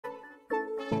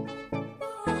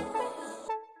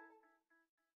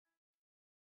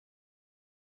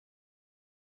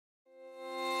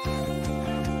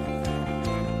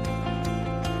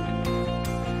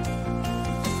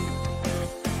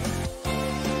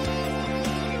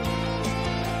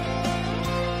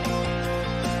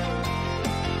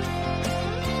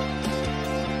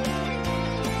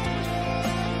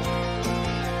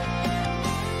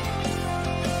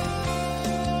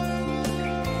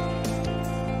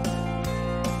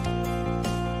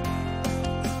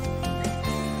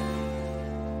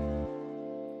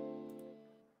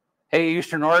Hey,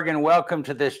 Eastern Oregon, welcome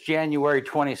to this January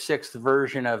 26th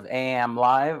version of AM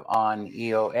Live on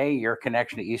EOA, your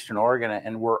connection to Eastern Oregon,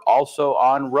 and we're also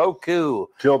on Roku.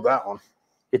 Killed that one.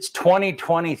 It's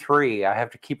 2023. I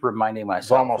have to keep reminding myself.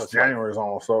 It's almost January's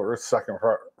almost over. It's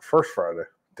first Friday.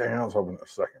 Damn, I was hoping it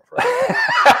was second Friday.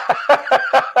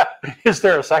 Is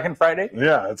there a second Friday?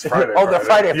 Yeah, it's Friday. Oh, the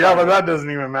Friday. Yeah, but that doesn't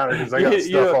even matter because I got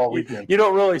stuff all weekend. You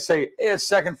don't really say it's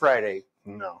second Friday.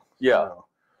 No. Yeah. No.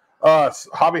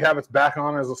 Hobby Habit's back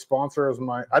on as a sponsor.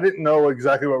 I didn't know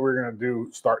exactly what we were going to do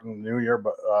starting the new year,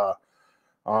 but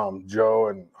Joe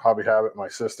and Hobby Habit, my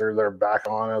sister, they're back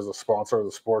on as a sponsor of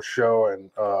the sports show.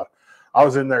 And I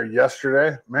was in there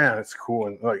yesterday. Man, it's cool.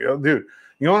 And like, dude,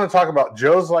 you want to talk about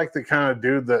Joe's like the kind of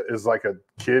dude that is like a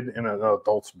kid in an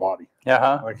adult's body.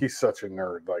 Uh-huh. Like he's such a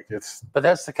nerd. Like it's. But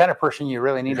that's the kind of person you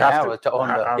really need to have to own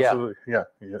the. Absolutely. Yeah,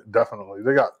 definitely.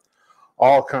 They got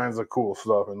all kinds of cool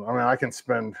stuff. And I mean, I can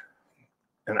spend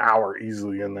an hour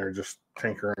easily in there just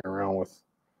tinkering around with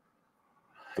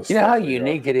the you know how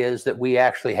unique it is that we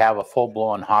actually have a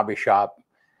full-blown hobby shop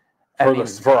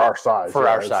for our size. For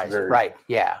our size, right?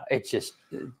 Yeah, it's just.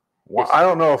 Well, I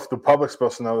don't know if the public's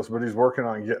supposed to know this, but he's working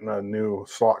on getting a new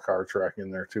slot car track in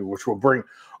there too, which will bring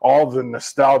all the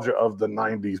nostalgia of the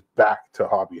 '90s back to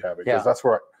Hobby Habit, because that's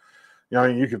where.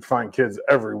 You could find kids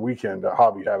every weekend at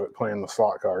Hobby Habit playing the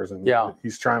slot cars, and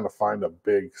he's trying to find a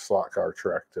big slot car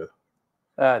track to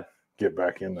get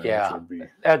back in there. Yeah, which would be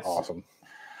awesome.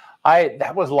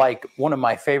 That was like one of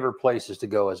my favorite places to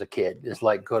go as a kid. Is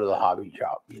like go to the hobby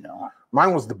shop.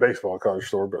 Mine was the baseball card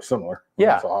store, but similar.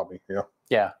 Yeah, it's a hobby.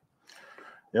 Yeah.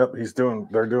 Yep,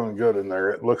 they're doing good in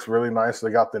there. It looks really nice.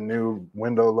 They got the new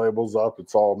window labels up.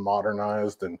 It's all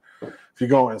modernized, and if you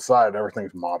go inside,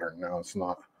 everything's modern now. It's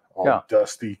not all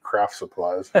dusty craft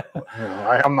supplies.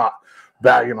 I'm not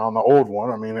bagging on the old one.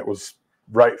 I mean, it was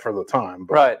right for the time,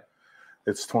 but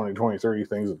it's 2023.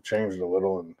 Things have changed a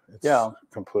little, and it's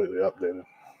completely updated.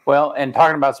 Well, and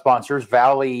talking about sponsors,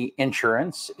 Valley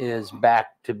Insurance is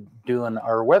back to doing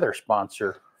our weather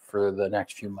sponsor for the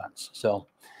next few months. So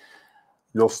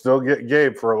you'll still get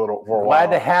Gabe for a while.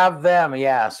 Glad to have them.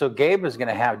 Yeah. So Gabe is going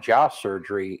to have jaw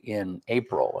surgery in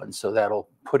April, and so that'll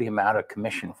put him out of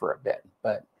commission for a bit.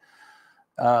 But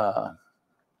all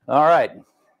right.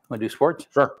 Want to do sports?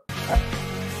 Sure.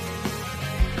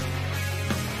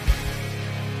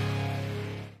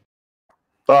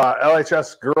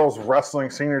 LHS girls wrestling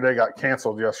senior day got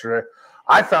canceled yesterday.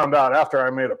 I found out after I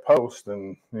made a post,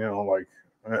 and I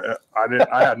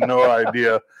had no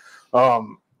idea.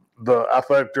 The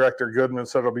athletic director Goodman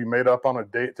said it'll be made up on a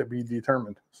date to be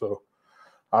determined. So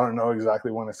I don't know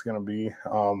exactly when it's going to be.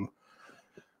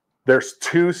 There's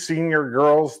 2 senior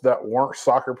girls that weren't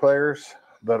soccer players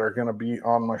that are going to be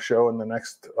on my show in the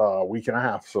next week and a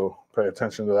half. So pay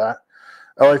attention to that.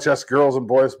 LHS girls and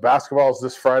boys basketball is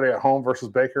this Friday at home versus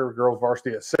Baker. Girls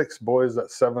varsity at 6, boys at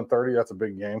 7:30. That's a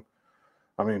big game.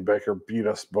 I mean, Baker beat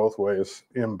us both ways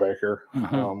in Baker.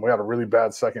 Mm-hmm. We had a really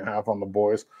bad second half on the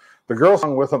boys. The girls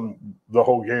hung with them the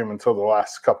whole game until the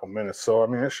last couple minutes. So, I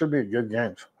mean, it should be a good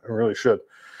game. It really should.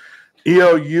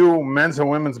 EOU men's and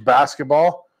women's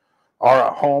basketball are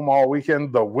at home all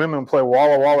weekend. The women play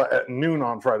Walla Walla at noon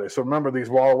on Friday. So, remember, these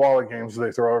Walla Walla games,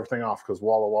 they throw everything off because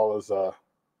Walla Walla is a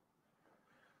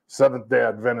Seventh-day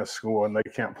Adventist school, and they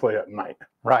can't play at night.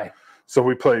 Right. So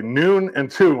we play noon and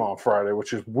 2 on Friday,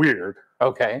 which is weird.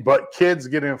 Okay. But kids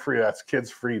get in free. That's kids'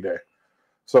 free day.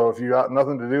 So if you got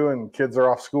nothing to do and kids are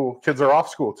off school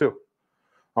too.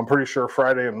 I'm pretty sure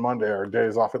Friday and Monday are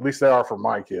days off. At least they are for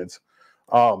my kids.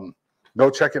 Go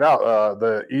check it out.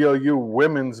 The EOU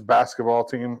women's basketball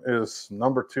team is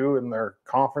number 2 in their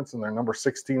conference, and they're number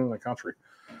 16 in the country.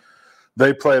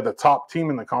 They play the top team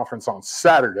in the conference on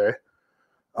Saturday.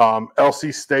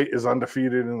 LC State is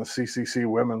undefeated in the CCC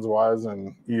women's wise,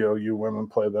 and EOU women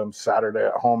play them Saturday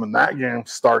at home, and that game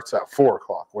starts at 4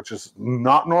 o'clock, which is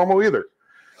not normal either.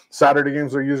 Saturday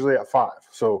games are usually at 5,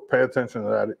 so pay attention to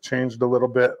that. It changed a little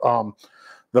bit.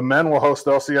 The men will host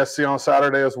LCSC on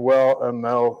Saturday as well, and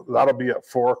that'll be at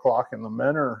 4 o'clock, and the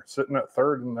men are sitting at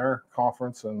 3rd in their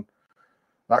conference, and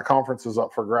that conference is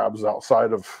up for grabs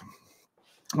outside of,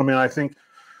 I mean, I think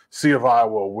C of I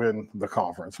will win the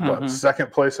conference, but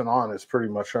second place and on is pretty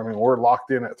much, I mean, we're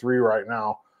locked in at 3 right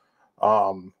now.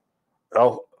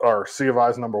 Or C of I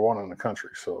is number 1 in the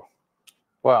country. So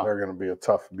wow, they're going to be a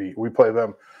tough beat. We play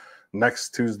them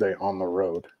next Tuesday on the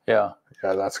road. Yeah,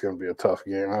 that's going to be a tough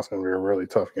game. That's going to be a really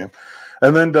tough game.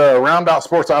 And then to round out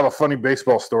sports, I have a funny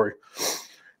baseball story.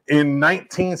 In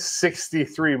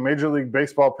 1963, Major League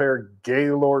Baseball player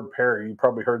Gaylord Perry, you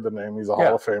probably heard the name. He's a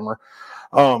Hall of Famer.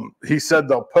 He said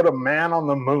they'll put a man on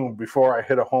the moon before I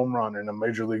hit a home run in a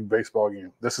Major League Baseball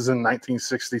game. This is in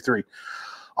 1963.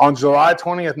 On July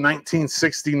 20th,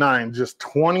 1969, just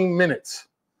 20 minutes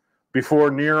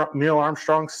before Neil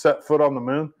Armstrong set foot on the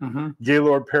moon,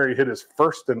 Gaylord Perry hit his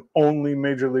first and only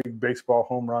Major League Baseball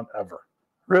home run ever.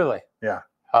 Really? Yeah.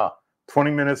 Oh.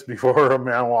 20 minutes before a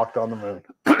man walked on the moon.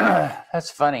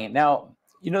 That's funny. Now,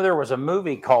 there was a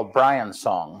movie called Brian's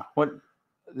Song.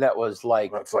 That was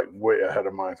like... That's like way ahead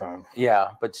of my time.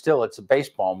 Yeah, but still, it's a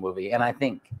baseball movie. And I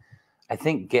think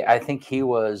he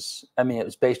was... I mean, it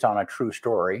was based on a true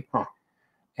story. Huh.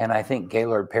 And I think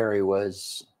Gaylord Perry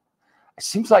was... It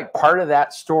seems like part of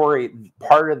that story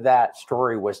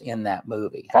was in that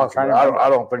movie. I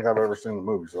don't think I've ever seen the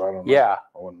movie, so I don't know. Yeah.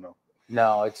 I wouldn't know.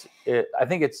 No, I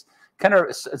think it's kind of,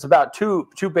 it's about two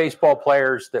baseball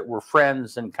players that were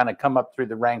friends and kind of come up through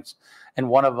the ranks, and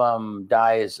one of them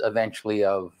dies eventually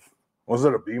of... Was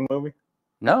it a B movie?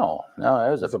 No,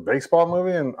 it's a baseball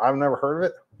movie, and I've never heard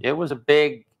of it. It was a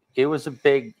tearjerker.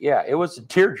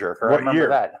 I remember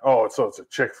that. Oh, so it's a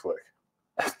chick flick.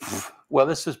 Well,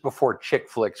 this is before chick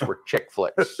flicks were chick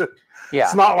flicks. Yeah.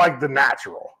 It's not like The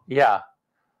Natural. Yeah.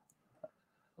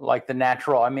 Like The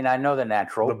Natural. I mean, I know The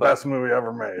Natural. The best movie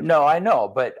ever made. No, I know,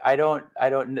 but I don't.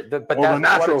 But The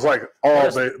Natural is like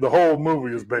the whole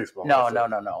movie is baseball. No.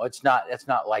 It's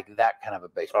not like that kind of a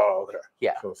baseball. Oh, okay. Movie.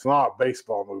 Yeah. So it's not a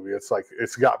baseball movie. It's like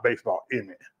it's got baseball in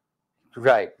it.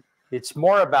 Right. It's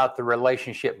more about the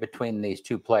relationship between these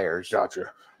two players.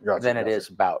 Gotcha. Than it is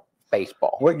about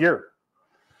baseball. What year?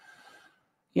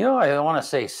 I want to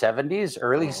say 70s,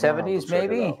 early 70s,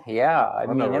 maybe. Yeah. I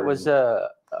mean, it was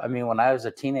when I was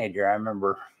a teenager, I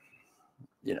remember,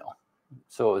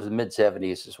 so it was the mid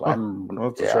 70s as well. We'll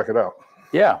have to check it out.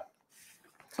 Yeah.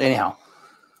 Anyhow.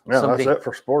 Yeah, that's it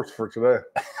for sports for today.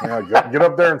 Yeah, get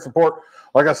up there and support.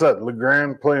 Like I said,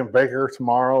 LeGrand playing Baker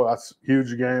tomorrow. That's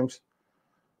huge games.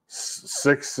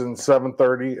 6 and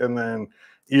 7:30, and then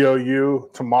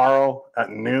EOU tomorrow at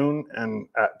noon and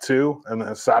at 2, and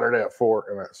then Saturday at 4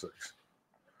 and at 6.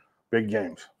 Big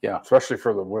games. Yeah. Especially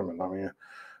for the women. I mean, if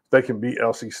they can beat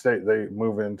LC State, they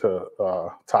move into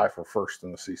tie for first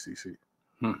in the CCC.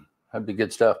 That'd be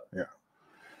good stuff. Yeah.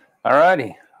 All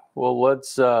righty. Well,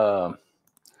 let's look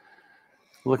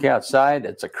outside.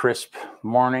 It's a crisp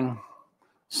morning.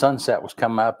 Sunset was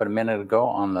coming up a minute ago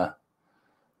on the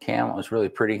cam. It was really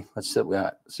pretty. Let's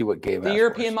see what Gabe has. The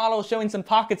European model is showing some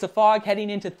pockets of fog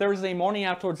heading into Thursday morning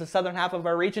out towards the southern half of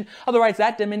our region. Otherwise,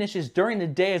 that diminishes during the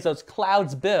day as those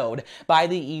clouds build by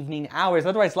the evening hours.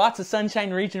 Otherwise, lots of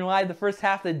sunshine region-wide the first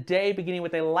half of the day, beginning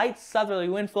with a light southerly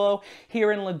wind flow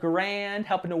here in LeGrand,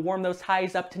 helping to warm those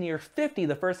highs up to near 50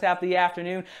 the first half of the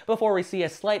afternoon before we see a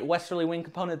slight westerly wind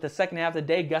component the second half of the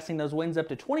day, gusting those winds up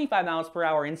to 25 miles per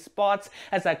hour in spots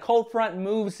as that cold front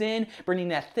moves in, bringing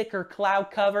that thicker cloud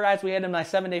cover as we head into my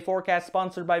 7-day forecast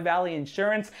sponsored by Valley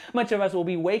Insurance. Much of us will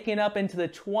be waking up into the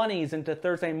 20s into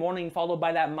Thursday morning, followed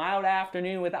by that mild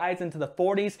afternoon with highs into the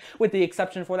 40s, with the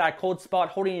exception for that cold spot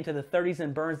holding into the 30s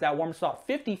in Burns, that warm spot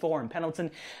 54 in Pendleton.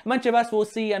 Much of us will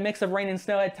see a mix of rain and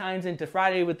snow at times into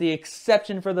Friday, with the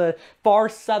exception for the far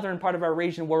southern part of our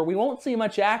region where we won't see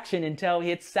much action until we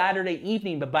hit Saturday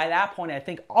evening. But by that point, I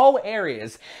think all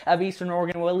areas of eastern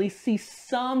Oregon will at least see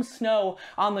some snow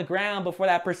on the ground before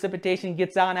that precipitation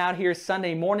gets out here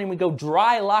Sunday morning. We go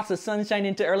dry, lots of sunshine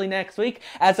into early next week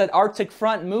as that Arctic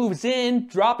front moves in,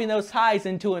 dropping those highs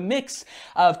into a mix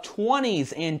of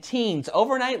 20s and teens.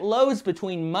 Overnight lows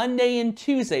between Monday and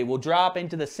Tuesday will drop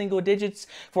into the single digits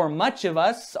for much of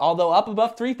us, although up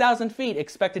above 3,000 feet,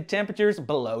 expected temperatures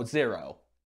below 0.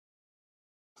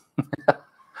 A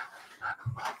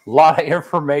lot of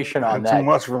information on that. Too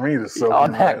much for me to soak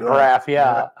on that graph,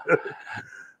 yeah.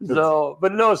 So,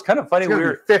 but no, it's kind of funny. It's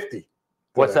gonna be 50.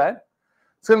 What's that?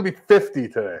 It's going to be 50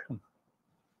 today.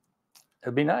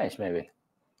 It'd be nice, maybe.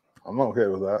 I'm okay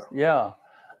with that. Yeah.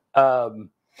 I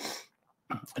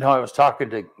was talking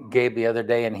to Gabe the other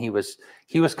day, and he was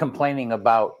complaining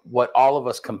about what all of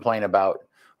us complain about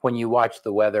when you watch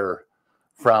the weather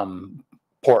from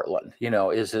Portland.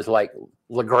 Is like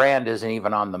LeGrand isn't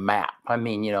even on the map. I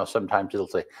mean, sometimes it'll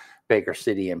say Baker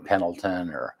City and Pendleton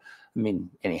or I mean,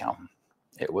 anyhow,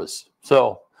 it was,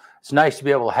 so it's nice to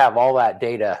be able to have all that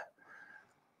data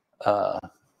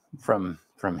from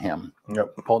him.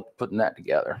 Yep. Putting that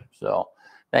together. So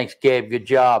thanks, Gabe. Good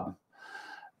job.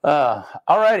 All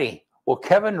righty. Well,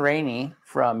 Kevin Rainey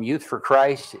from Youth for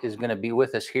Christ is going to be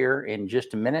with us here in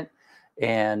just a minute.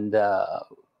 And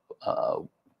right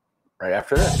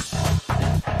after this.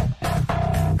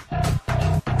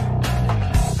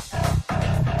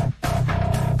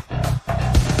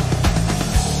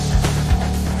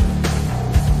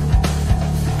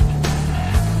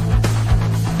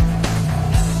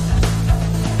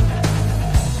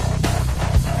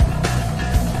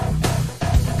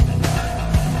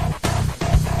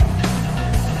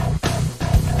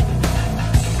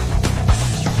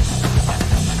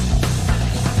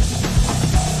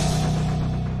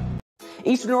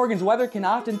 Eastern Oregon's weather can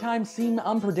oftentimes seem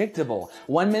unpredictable.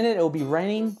 1 minute it will be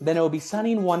raining, then it will be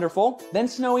sunny and wonderful, then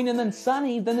snowing and then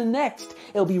sunny, then the next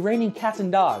it will be raining cats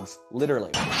and dogs,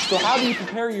 literally. So how do you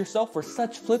prepare yourself for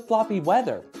such flip-floppy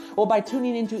weather? Well, by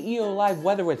tuning into EOA Live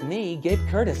Weather with me, Gabe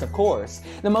Curtis, of course,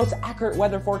 the most accurate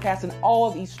weather forecast in all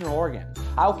of Eastern Oregon.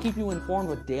 I'll keep you informed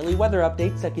with daily weather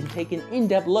updates that can take an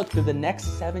in-depth look through the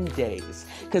next 7 days.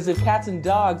 Because if cats and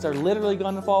dogs are literally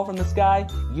going to fall from the sky,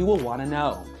 you will want to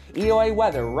know. EOA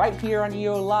Weather right here on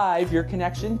EOA Live, your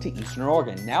connection to Eastern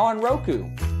Oregon, now on Roku.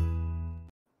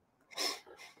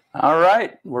 All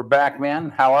right, we're back,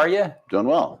 man. How are you? Doing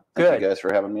well. Good. Thank you guys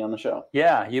for having me on the show.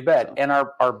 Yeah, you bet. So. And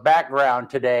our background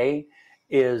today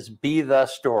is Be the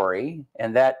Story,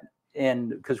 and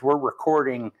because we're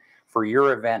recording for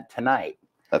your event tonight.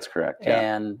 That's correct. Yeah.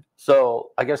 And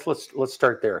so I guess let's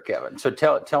start there, Kevin. So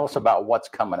tell us about what's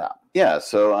coming up. Yeah.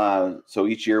 So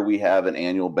each year we have an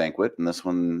annual banquet, and this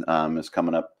one is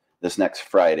coming up this next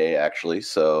Friday, actually.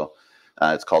 So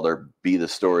it's called our Be the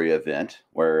Story event,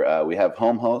 where we have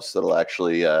home hosts that'll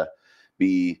actually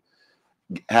be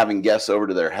having guests over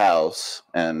to their house,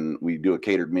 and we do a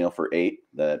catered meal for 8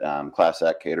 that Class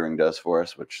Act Catering does for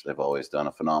us, which they've always done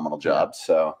a phenomenal job. Yeah.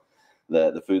 So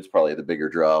the food's probably the bigger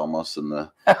draw almost than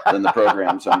the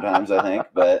program sometimes, I think.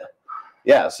 But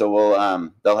yeah,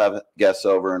 so they'll have guests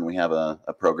over, and we have a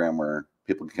program where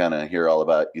people can kind of hear all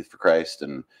about Youth for Christ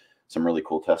and some really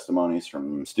cool testimonies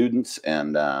from students,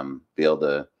 and be able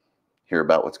to hear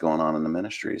about what's going on in the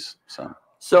ministries.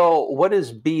 So what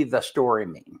does Be the Story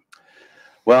mean?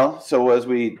 Well, so as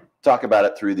we talk about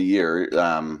it through the year,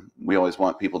 we always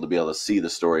want people to be able to see the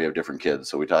story of different kids.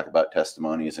 So we talk about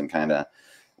testimonies and kind of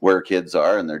where kids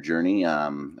are in their journey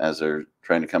as they're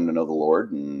trying to come to know the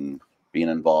Lord and being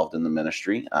involved in the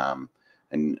ministry.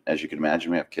 And as you can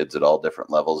imagine, we have kids at all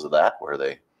different levels of that, where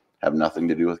they have nothing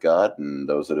to do with God, and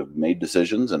those that have made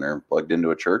decisions and are plugged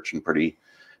into a church and pretty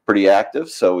active.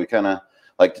 So we kind of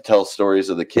like to tell stories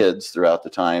of the kids throughout the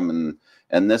time.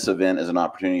 And this event is an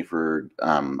opportunity for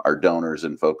our donors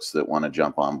and folks that want to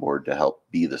jump on board to help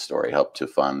be the story, help to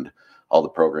fund all the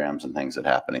programs and things that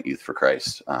happen at Youth for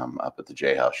Christ up at the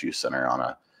J House Youth Center on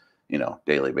a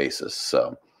daily basis.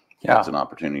 So yeah, it's an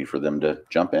opportunity for them to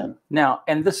jump in. Now,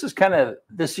 and is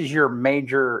this your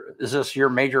major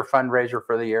fundraiser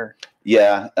for the year?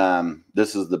 Yeah,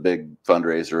 this is the big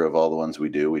fundraiser of all the ones we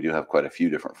do. We do have quite a few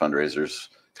different fundraisers,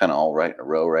 kind of all right in a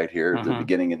row right here. Mm-hmm. The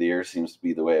beginning of the year seems to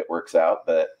be the way it works out.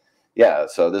 But yeah,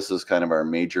 so this is kind of our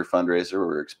major fundraiser.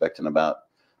 We're expecting about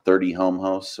 30 home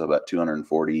hosts, so about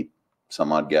 240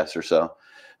 some odd guests or so.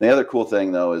 The other cool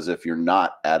thing, though, is if you're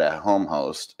not at a home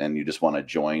host and you just want to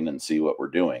join and see what we're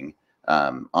doing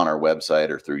on our website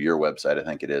or through your website, I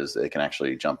think it is, they can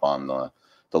actually jump on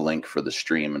the link for the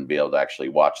stream and be able to actually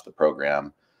watch the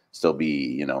program, still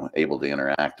be, able to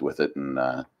interact with it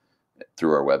and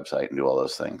through our website and do all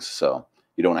those things. So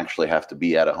you don't actually have to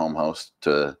be at a home host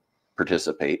to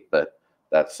participate, but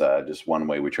that's just one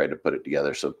way we tried to put it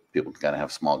together so people can kind of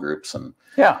have small groups. And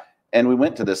yeah. And we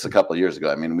went to this a couple of years ago.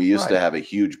 I mean, we used to have a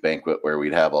huge banquet where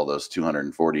we'd have all those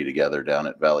 240 together down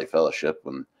at Valley Fellowship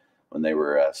when they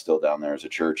were still down there as a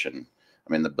church. And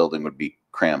I mean, the building would be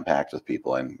cram-packed with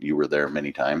people, and you were there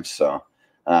many times. So,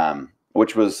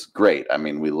 which was great. I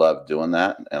mean, we loved doing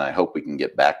that, and I hope we can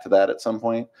get back to that at some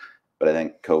point. But I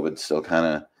think COVID's still kind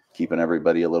of keeping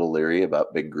everybody a little leery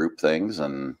about big group things.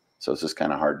 And so it's just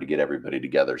kind of hard to get everybody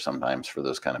together sometimes for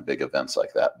those kind of big events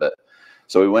like that. But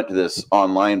so we went to this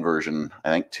online version, I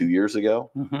think 2 years ago,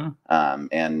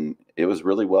 and it was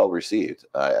really well received.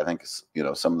 I think,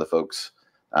 some of the folks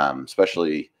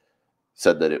especially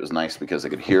said that it was nice because they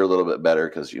could hear a little bit better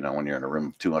because, when you're in a room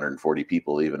of 240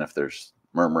 people, even if there's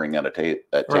murmuring at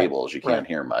tables, you can't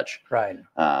hear much. Right.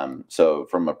 So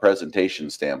from a presentation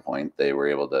standpoint, they were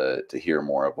able to hear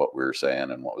more of what we were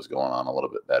saying and what was going on a little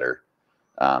bit better.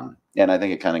 And I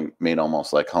think it kind of made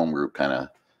almost like home group kind of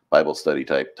Bible study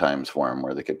type times for them,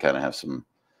 where they could kind of have some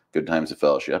good times of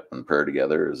fellowship and prayer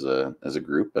together as a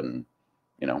group, and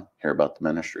hear about the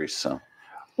ministries. So,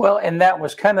 well, and that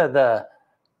was kind of the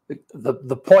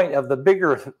point of the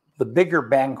bigger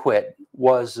banquet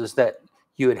is that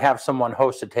you would have someone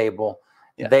host a table.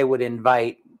 Yeah. They would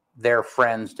invite their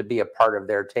friends to be a part of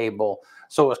their table.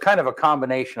 So it was kind of a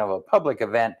combination of a public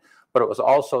event, but it was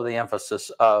also the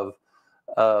emphasis of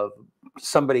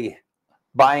somebody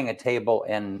buying a table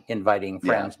and inviting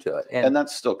friends to it. And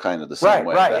that's still kind of the same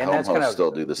way. Right. The and home that's hosts kind of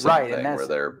still do the same thing, where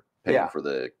they're paying yeah. for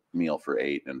the meal for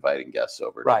 8, inviting guests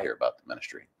over to hear about the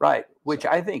ministry. Right. Which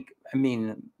I think,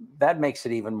 that makes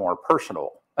it even more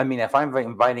personal. If I'm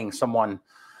inviting someone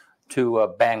to a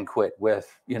banquet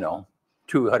with,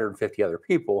 250 other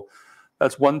people,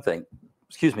 that's one thing.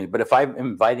 Excuse me. But if I'm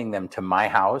inviting them to my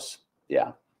house.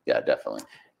 Yeah, definitely.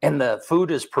 And the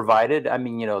food is provided.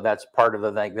 That's part of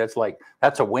the thing.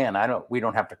 That's a win. We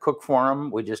don't have to cook for them.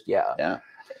 We just, Yeah,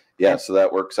 so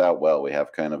that works out well. We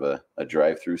have kind of a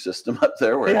drive-through system up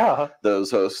there where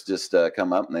those hosts just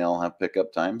come up and they all have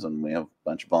pickup times, and we have a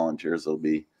bunch of volunteers that'll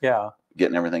be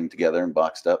getting everything together and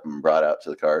boxed up and brought out to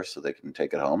the cars so they can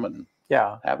take it home and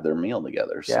have their meal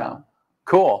together. So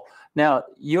cool. Now,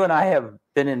 you and I have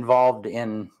been involved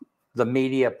in the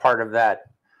media part of that.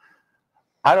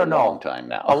 I don't know. A long time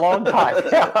now. A long time.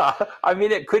 Yeah.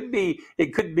 It could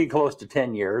be close to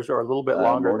 10 years or a little bit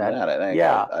longer more than that. I think.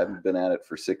 Yeah. I've been at it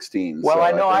for 16. Well, so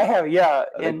I know I have. Yeah.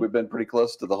 I think we've been pretty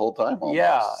close to the whole time almost.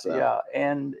 Yeah. So. Yeah.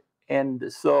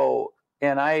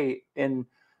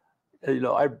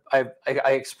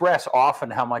 I express often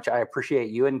how much I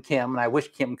appreciate you and Kim, and I wish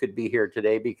Kim could be here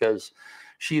today because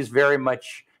she's very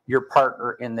much your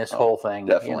partner in this whole thing.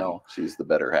 Definitely. She's the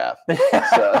better half.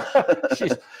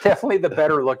 She's definitely the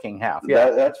better looking half.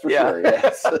 Yeah. That's for sure.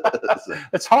 Yes.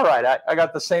 It's all right. I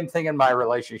got the same thing in my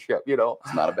relationship,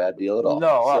 It's not a bad deal at all.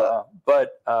 No,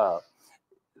 but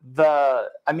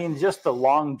just the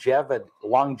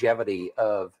longevity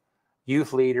of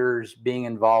youth leaders being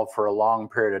involved for a long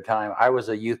period of time. I was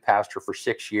a youth pastor for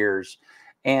 6 years,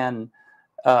 and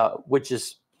which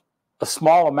is a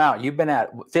small amount. You've been at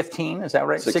 15, is that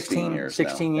right? 16 years.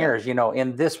 16 years,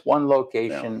 in this one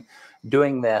location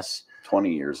doing this.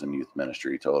 20 years in youth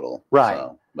ministry total. Right.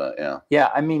 So, but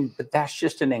but that's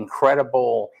just an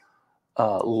incredible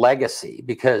legacy,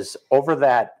 because over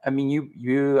that,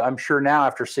 I'm sure now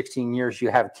after 16 years,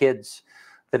 you have kids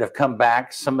that have come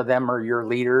back. Some of them are your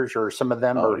leaders, or some of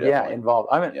them are involved.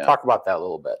 Talk about that a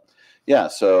little bit. Yeah.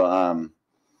 So,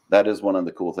 that is one of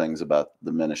the cool things about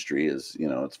the ministry is,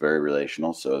 it's very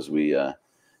relational. So as we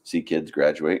see kids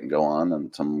graduate and go on,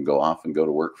 and some go off and go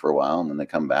to work for a while, and then they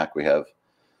come back, we have,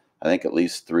 I think, at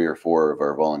least 3 or 4 of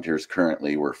our volunteers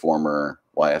currently were former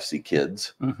YFC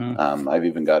kids. Mm-hmm. I've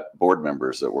even got board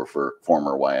members that were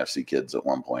former YFC kids at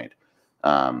one point.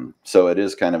 So it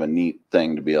is kind of a neat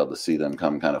thing to be able to see them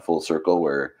come kind of full circle,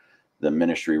 where the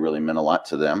ministry really meant a lot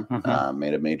to them,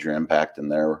 made a major impact in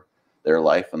their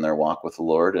life and their walk with the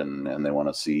Lord, and they want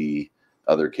to see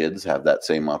other kids have that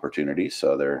same opportunity.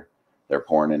 So they're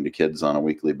pouring into kids on a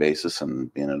weekly basis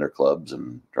and being at their clubs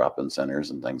and drop-in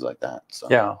centers and things like that.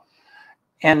 So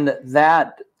and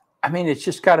that, it's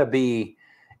just got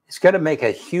to make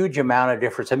a huge amount of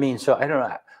difference. So I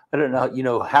don't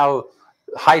know, how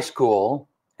high school,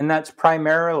 and that's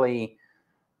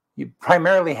you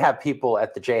primarily have people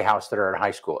at the J House that are at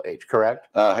high school age, correct?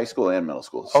 High school and middle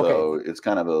school. So it's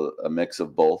kind of a mix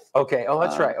of both. Okay. Oh,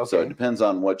 that's right. Okay. So it depends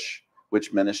on which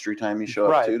ministry time you show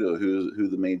up to who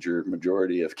the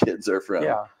majority of kids are from.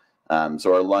 Yeah.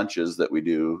 So our lunches that we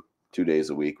do 2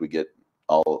 days a week, we get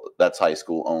that's high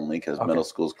school only, because middle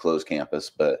school's closed campus.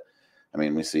 But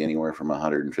we see anywhere from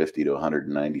 150 to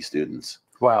 190 students.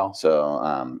 Wow.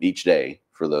 So each day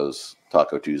for those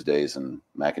Taco Tuesdays and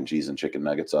mac and cheese and chicken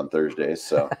nuggets on Thursdays.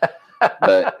 So,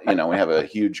 but we have a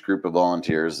huge group of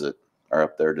volunteers that are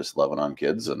up there just loving on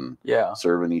kids and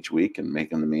serving each week and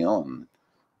making the meal and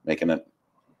making it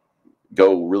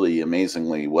go really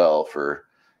amazingly well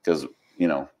because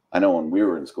I know when we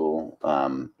were in school,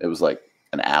 it was like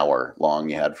an hour long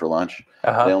you had for lunch. They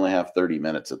only have 30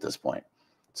 minutes at this point.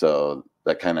 So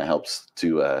that kind of helps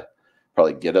to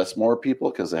probably get us more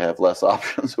people, because they have less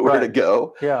options where to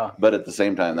go. Yeah. But at the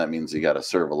same time, that means you got to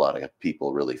serve a lot of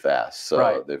people really fast.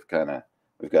 So we've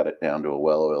got it down to a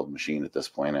well-oiled machine at this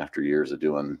point after years of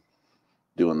doing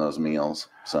those meals.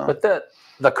 So, but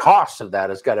the cost of that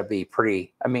has got to be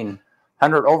pretty.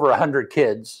 Over 100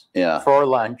 kids for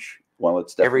lunch. Well,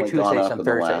 it's definitely every Tuesdays gone up and in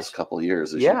Thursdays. the last couple of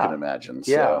years, as you can imagine.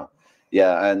 So,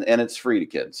 and it's free to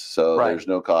kids. So there's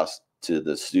no cost to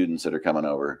the students that are coming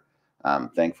over.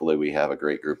 Thankfully, we have a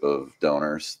great group of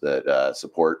donors that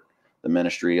support the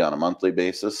ministry on a monthly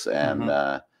basis.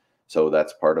 And so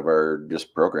that's part of our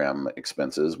just program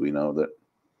expenses. We know that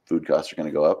food costs are going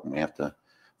to go up and we have to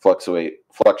flux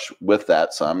with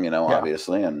that some,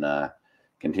 obviously, and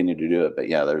continue to do it. But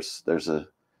yeah, there's a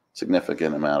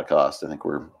significant amount of cost. I think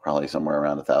we're probably somewhere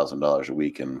around $1,000 a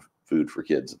week in food for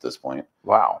kids at this point.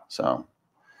 Wow. So,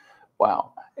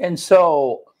 wow. And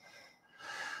so,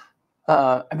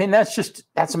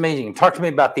 that's amazing. Talk to me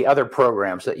about the other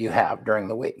programs that you have during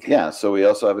the week. Yeah. So we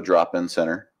also have a drop-in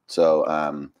center.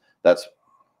 So that's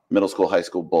middle school, high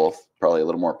school, both. Probably a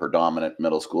little more predominant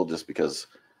middle school, just because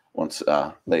once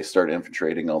they start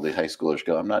infiltrating, all the high schoolers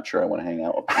go, I'm not sure I want to hang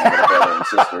out with my brother and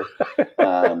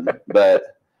sister. But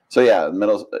so yeah,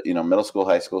 middle school,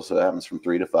 high school. So it happens from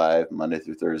 3 to 5, Monday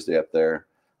through Thursday up there.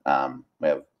 We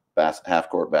have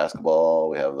half-court basketball.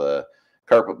 We have the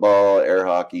carpet ball, air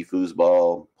hockey,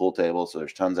 foosball, pool table. So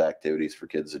there's tons of activities for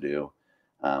kids to do.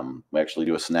 We actually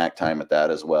do a snack time at that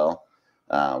as well,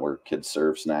 where kids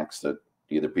serve snacks that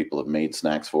either people have made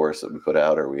snacks for us that we put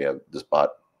out, or we have just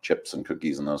bought chips and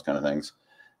cookies and those kind of things.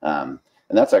 And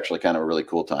that's actually kind of a really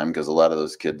cool time because a lot of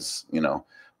those kids,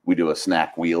 we do a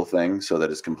snack wheel thing so that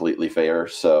it's completely fair.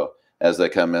 So as they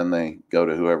come in, they go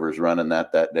to whoever's running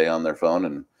that day on their phone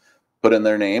and put in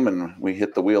their name, and we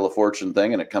hit the Wheel of Fortune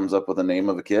thing, and it comes up with the name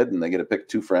of a kid, and they get to pick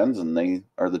 2 friends, and they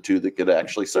are the 2 that get to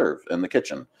actually serve in the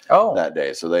kitchen that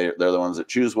day. So they're the ones that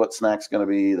choose what snack's going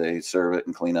to be. They serve it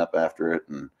and clean up after it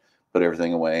and put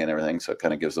everything away and everything. So it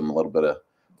kind of gives them a little bit of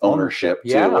ownership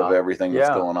too of everything that's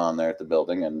going on there at the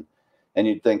building. And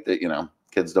you'd think that,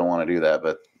 kids don't want to do that,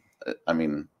 but I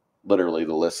mean, literally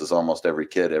the list is almost every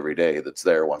kid every day that's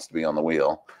there wants to be on the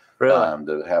wheel. Really?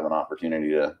 To have an opportunity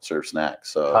to serve snacks.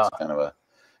 So it's kind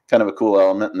of a cool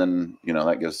element. And then,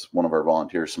 that gives one of our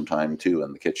volunteers some time too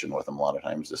in the kitchen with them a lot of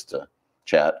times just to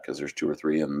chat, because there's 2 or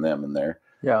 3 in them in there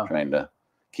trying to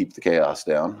keep the chaos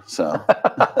down. So,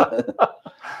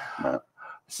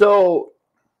 so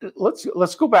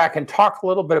let's go back and talk a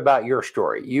little bit about your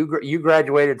story. You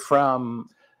graduated from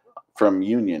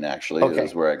Union, actually. Okay.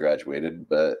 Is where I graduated,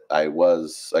 but I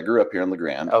grew up here in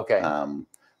LeGrand. Okay.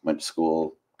 Went to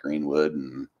school Greenwood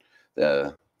and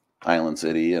the Island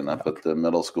City, and up at the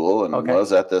middle school, and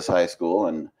was at this high school,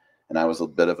 and I was a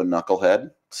bit of a knucklehead,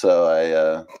 so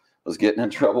I was getting in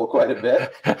trouble quite a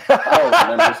bit.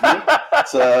 Remembers me.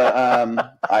 So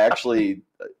I actually,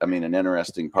 an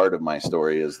interesting part of my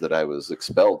story is that I was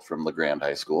expelled from LeGrand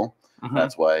High School.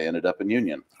 That's why I ended up in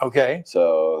Union. Okay.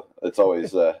 So it's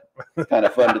always kind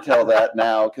of fun to tell that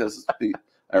now, because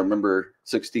I remember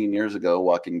 16 years ago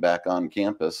walking back on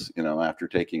campus, after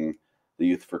taking the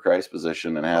Youth for Christ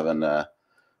position and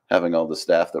having all the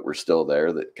staff that were still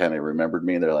there that kind of remembered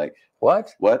me. They're like,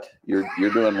 "What? You're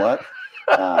doing what?"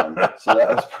 So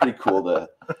that was pretty cool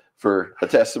for a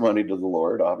testimony to the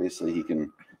Lord. Obviously, He can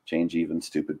change even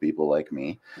stupid people like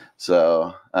me.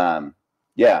 So I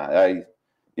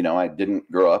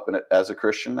didn't grow up in it as a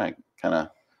Christian. I kind of,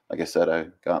 like I said, I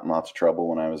got in lots of trouble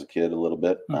when I was a kid a little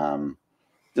bit.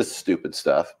 Just stupid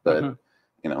stuff, but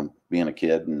being a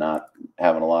kid and not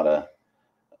having a lot of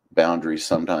boundaries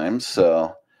sometimes.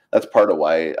 So that's part of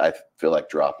why I feel like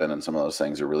drop-in and some of those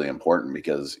things are really important,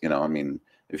 because,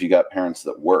 if you got parents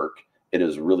that work, it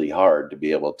is really hard to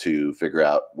be able to figure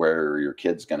out where your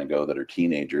kid's going to go that are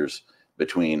teenagers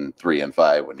between 3 and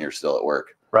 5 when you're still at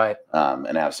work. Right.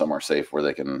 And have somewhere safe where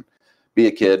they can be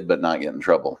a kid, but not get in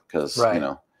trouble. Because,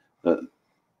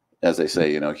 as they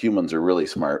say, humans are really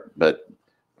smart, but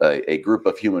a group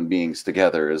of human beings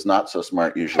together is not so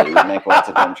smart usually. We make lots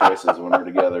of dumb choices when we're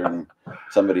together, and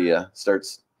somebody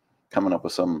starts coming up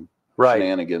with some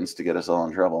shenanigans to get us all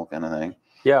in trouble, kind of thing.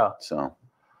 Yeah. So,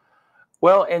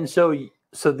 well, and so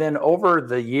then over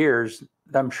the years,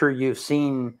 I'm sure you've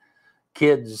seen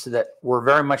kids that were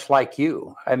very much like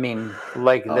you.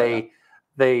 They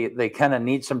kind of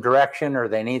need some direction, or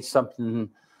they need something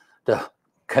to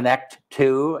connect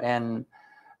to, and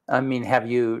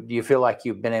do you feel like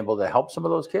you've been able to help some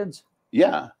of those kids?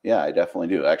 Yeah, I definitely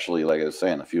do. Actually, like I was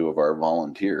saying, a few of our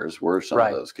volunteers were some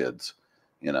of those kids,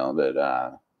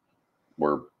 that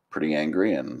were pretty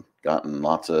angry and gotten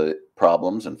lots of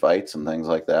problems and fights and things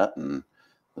like that. And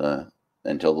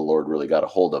until the Lord really got a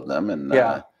hold of them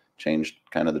and changed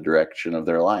kind of the direction of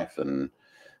their life. And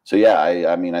so,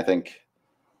 I think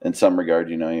in some regard,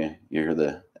 you hear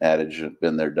the adage,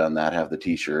 been there, done that, have the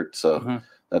t-shirt. So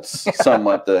that's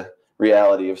somewhat the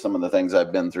reality of some of the things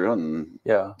I've been through and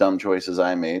dumb choices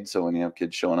I made. So when you have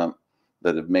kids showing up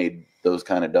that have made those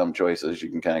kind of dumb choices, you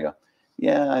can kind of go,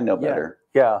 yeah, I know better.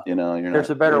 Yeah. There's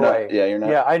a better way. You're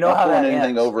not. I know how that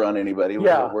anything ends. over on anybody.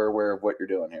 We're aware of what you're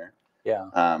doing here. Yeah.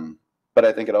 But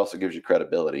I think it also gives you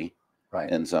credibility, Right.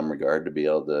 in some regard, to be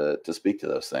able to speak to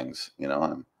those things. You know,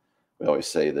 and we always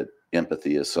say that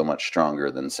empathy is so much stronger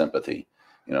than sympathy.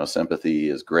 You know, sympathy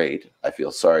is great. I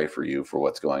feel sorry for you for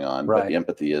what's going on, Right. but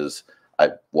empathy is,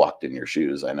 I've walked in your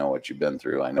shoes. I know what you've been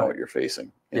through. I know Right. what you're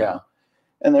facing. You Yeah. know?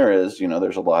 And there is, you know,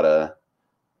 there's a lot of,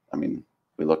 I mean,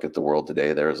 we look at the world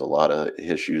today, there's a lot of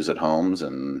issues at homes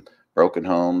and broken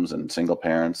homes and single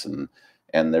parents, and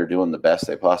they're doing the best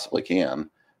they possibly can,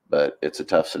 but it's a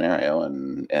tough scenario,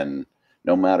 and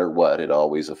no matter what, it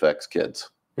always affects kids.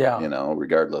 Yeah. You know,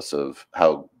 regardless of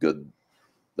how good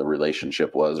the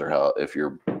relationship was, or how, if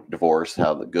you're divorced,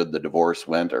 how good the divorce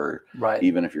went, or Right.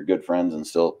 even if you're good friends and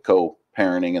still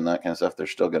co-parenting and that kind of stuff,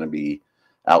 there's still going to be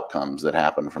outcomes that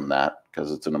happen from that,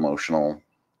 because it's an emotional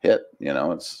hit. You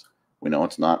know, we know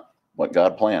it's not what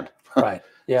God planned. Right.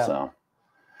 Yeah.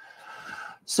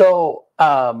 So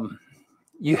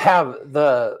You have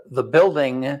the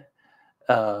building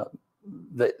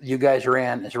that you guys are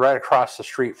in is right across the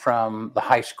street from the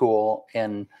high school,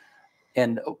 and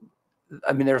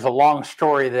I mean, there's a long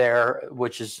story there,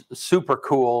 which is super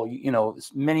cool. You know,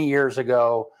 many years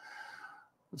ago,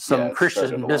 some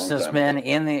Christian businessmen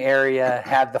in the area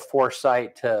had the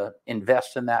foresight to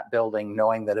invest in that building,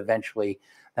 knowing that eventually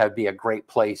that would be a great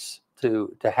place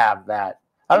to have that.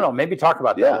 I don't know, maybe talk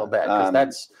about that a little bit,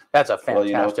 because that's a fantastic well,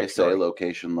 you know what they story. say,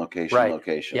 location, Right.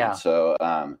 location. Yeah. So,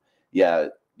 yeah,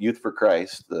 Youth for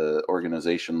Christ, the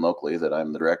organization locally that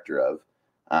I'm the director of,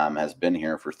 has been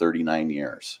here for 39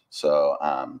 years. So,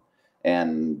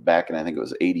 and back in, I think it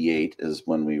was 88 is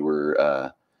when we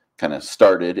were kind of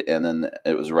started. And then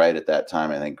it was right at that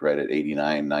time, I think right at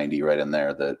 89, 90, right in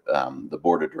there, that the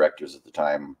board of directors at the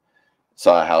time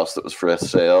saw a house that was for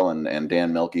sale, and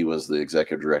Dan Milkey was the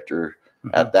executive director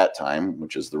at that time,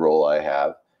 which is the role I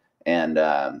have. And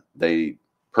they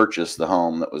purchased the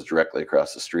home that was directly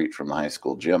across the street from the high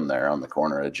school gym there on the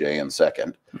corner of J and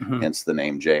 2nd, hence the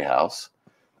name J House,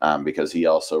 because he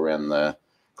also ran the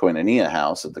Koinonia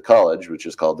house at the college, which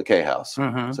is called the K House.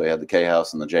 So he had the K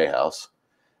House and the J House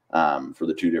for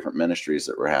the two different ministries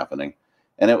that were happening.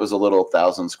 And it was a little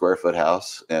 1,000 square foot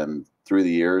house. And through the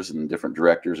years and different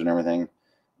directors and everything,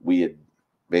 we had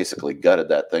basically gutted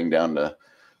that thing down to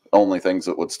only things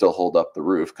that would still hold up the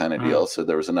roof, kind of deal. So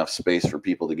there was enough space for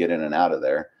people to get in and out of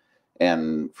there.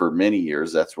 And for many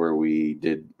years, that's where we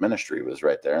did ministry, was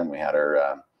right there. And we had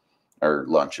our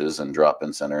lunches and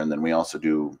drop-in center. And then we also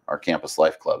do our campus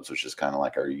life clubs, which is kind of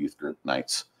like our youth group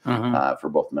nights for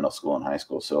both middle school and high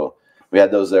school. So we had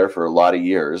those there for a lot of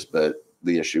years, but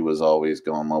the issue was always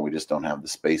going, well, we just don't have the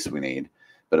space we need.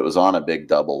 But it was on a big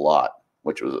double lot,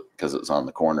 which was because it was on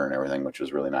the corner and everything, which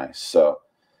was really nice. So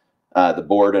the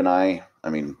board and I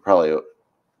mean, probably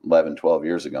 11, 12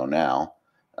 years ago now,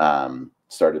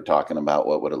 started talking about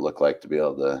what would it look like to be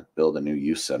able to build a new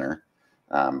youth center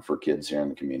for kids here in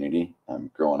the community.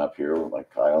 Growing up here, like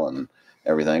Kyle and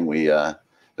everything, there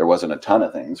wasn't a ton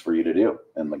of things for you to do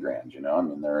in LaGrange. You know, I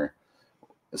mean,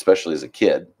 especially as a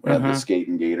kid, we had the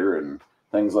skating gator and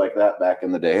things like that back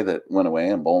in the day that went away,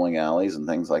 and bowling alleys and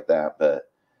things like that.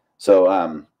 But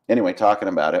so anyway, talking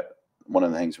about it, one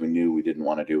of the things we knew we didn't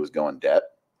want to do was go in debt,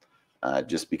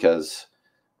 just because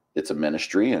it's a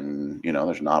ministry, and you know,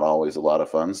 there's not always a lot of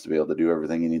funds to be able to do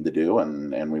everything you need to do,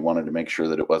 and we wanted to make sure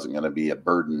that it wasn't going to be a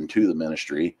burden to the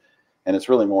ministry, and it's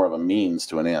really more of a means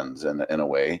to an end in a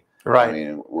way. Right. I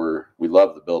mean, we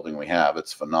love the building we have;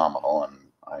 it's phenomenal,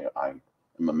 and I'm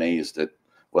amazed at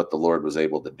what the Lord was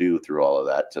able to do through all of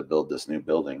that to build this new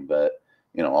building. But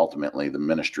you know, ultimately, the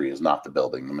ministry is not the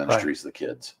building; the ministry is the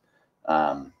kids.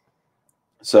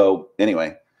 So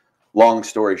anyway, long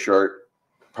story short,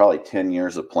 probably 10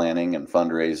 years of planning and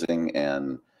fundraising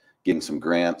and getting some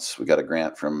grants. We got a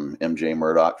grant from MJ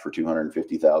Murdoch for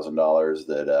 $250,000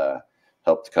 that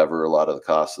helped cover a lot of the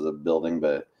costs of the building.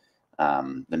 But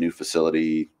the new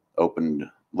facility opened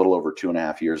a little over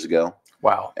 2.5 years ago.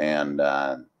 Wow. And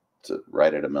it's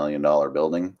right at $1 million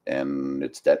building, and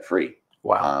it's debt free.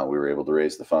 Wow. We were able to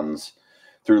raise the funds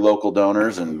through local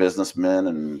donors and businessmen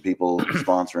and people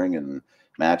sponsoring, and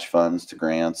match funds to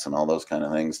grants and all those kind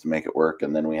of things to make it work.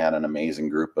 And then we had an amazing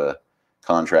group of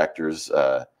contractors.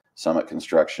 Summit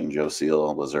Construction, Joe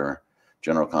Seal was our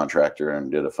general contractor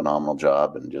and did a phenomenal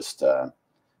job. And just,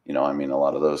 you know, I mean, a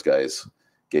lot of those guys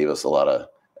gave us a lot of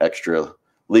extra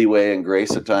leeway and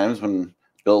grace at times when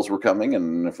bills were coming.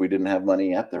 And if we didn't have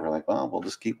money yet, they were like, well, we'll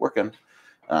just keep working.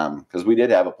 Because we did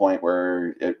have a point where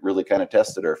it really kind of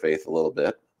tested our faith a little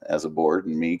bit as a board,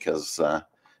 and me, because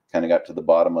kind of got to the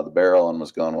bottom of the barrel and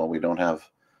was going, well, we don't have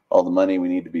all the money we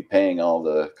need to be paying all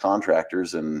the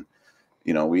contractors. And,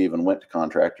 you know, we even went to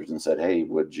contractors and said, hey,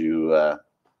 would you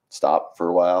stop for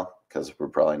a while because we're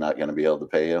probably not going to be able to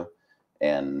pay you.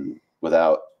 And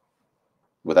without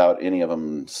any of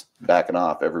them backing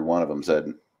off, every one of them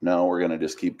said, no, we're going to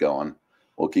just keep going.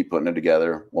 We'll keep putting it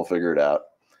together. We'll figure it out.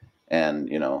 And,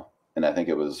 you know, and I think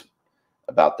it was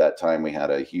about that time we had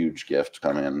a huge gift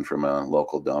come in from a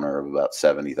local donor of about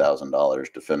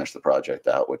 $70,000 to finish the project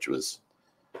out, which was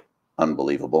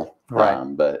unbelievable. Right.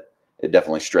 But it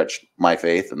definitely stretched my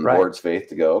faith and the board's faith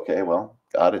to go, okay, well,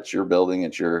 God, it's your building.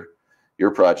 It's your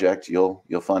project. You'll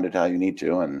fund it how you need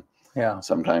to. And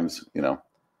sometimes, you know,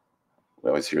 we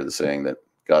always hear the saying that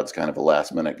God's kind of a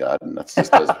last minute God, and that's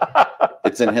just because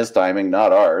it's in his timing,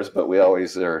 not ours, but we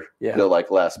always feel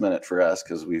like last minute for us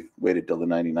because we've waited till the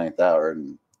 99th hour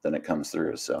and then it comes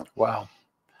through. So, wow.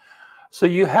 So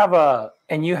you have a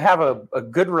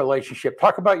good relationship.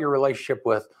 Talk about your relationship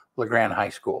with LeGrand High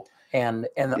School and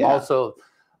also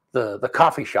the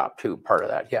coffee shop too, part of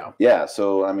that. Yeah. Yeah.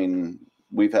 So, I mean,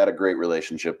 we've had a great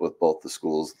relationship with both the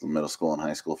schools, the middle school and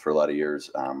high school, for a lot of years.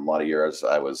 A lot of years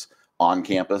I was on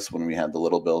campus when we had the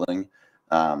little building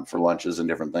for lunches and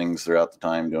different things throughout the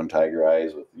time, doing Tiger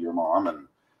Eyes with your mom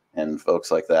and folks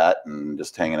like that, and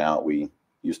just hanging out. We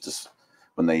used to,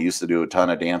 when they used to do a ton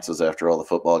of dances after all the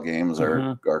football games,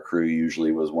 our crew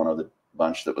usually was one of the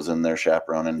bunch that was in there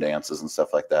chaperoning dances and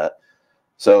stuff like that.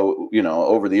 So, you know,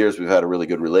 over the years, we've had a really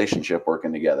good relationship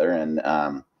working together. And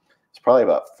it's probably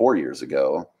about 4 years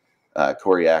ago,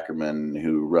 Corey Ackerman,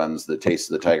 who runs the Taste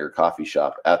of the Tiger coffee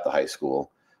shop at the high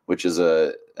school, which is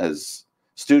a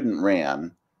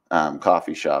student-ran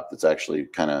coffee shop that's actually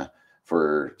kind of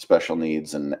for special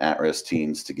needs and at-risk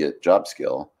teens to get job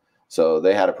skill. So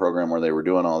they had a program where they were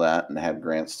doing all that and had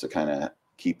grants to kind of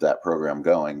keep that program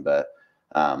going. But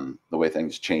the way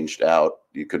things changed out,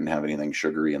 you couldn't have anything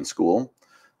sugary in school.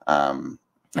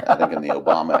 I think in the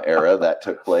Obama era that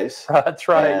took place. That's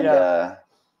right.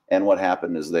 And what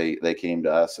happened is they came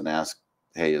to us and asked,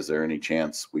 hey, is there any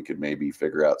chance we could maybe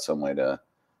figure out some way to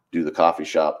do the coffee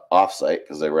shop offsite,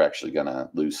 because they were actually going to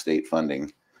lose state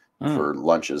funding for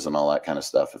lunches and all that kind of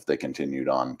stuff if they continued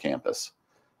on campus.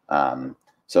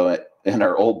 So in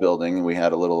our old building, we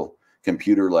had a little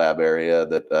computer lab area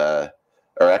that,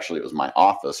 or actually it was my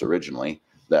office originally,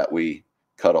 that we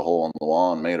cut a hole in the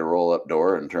wall and made a roll-up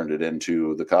door and turned it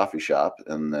into the coffee shop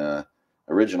in the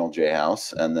original J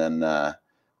House. And then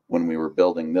when we were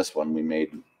building this one, we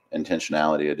made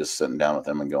intentionality of just sitting down with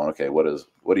them and going, okay, what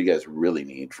do you guys really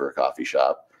need for a coffee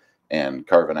shop, and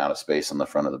carving out a space in the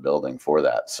front of the building for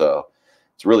that. So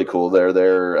it's really cool. They're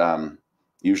there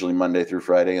usually Monday through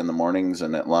Friday in the mornings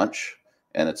and at lunch,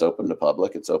 and it's open to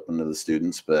public. It's open to the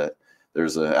students, but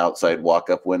there's an outside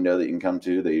walk-up window that you can come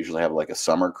to. They usually have like a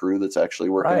summer crew that's actually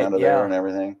working out of there and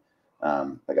everything.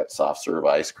 They got soft serve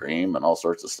ice cream and all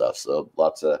sorts of stuff. So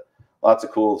lots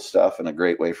of cool stuff, and a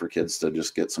great way for kids to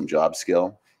just get some job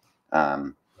skill.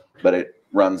 But it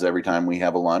runs every time we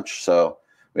have a lunch. So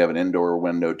we have an indoor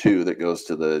window too that goes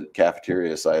to the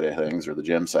cafeteria side of things, or the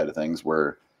gym side of things,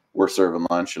 where we're serving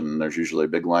lunch, and there's usually a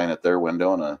big line at their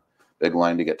window and a big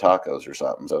line to get tacos or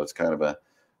something. So it's kind of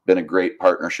been a great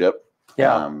partnership.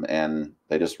 And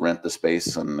they just rent the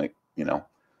space, and it, you know,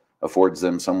 affords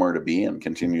them somewhere to be and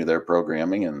continue their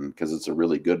programming, and because it's a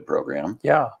really good program.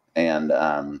 And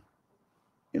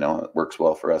you know, it works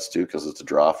well for us too, because it's a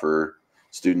draw for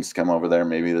students to come over there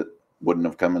maybe that wouldn't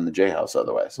have come in the J House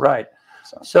otherwise.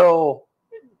 So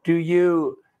do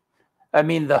you, I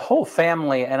mean, the whole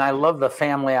family, and I love the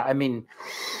family. I mean,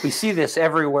 we see this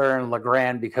everywhere in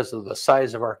LeGrand because of the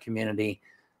size of our community.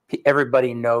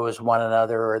 Everybody knows one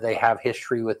another, or they have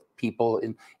history with people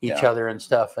in each other and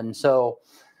stuff. And so,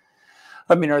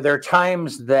 I mean, are there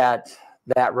times that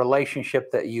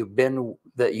relationship that you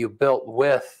built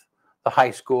with the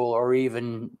high school, or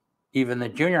even the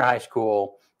junior high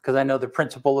school? Because I know the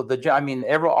principal of the, I mean,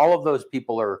 all of those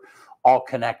people are all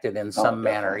connected in some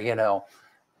manner, you know.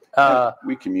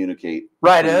 We communicate.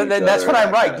 Right. And that's what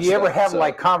I'm right. Do you ever have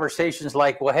like conversations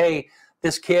like, well, hey,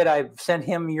 this kid, I'm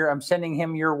sending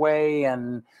him your way,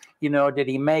 and, you know, did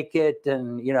he make it?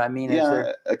 And, you know, I mean,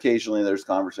 occasionally there's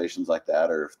conversations like that,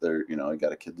 or if they're, you know, you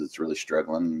got a kid that's really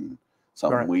struggling,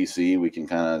 something we see, we can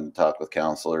kind of talk with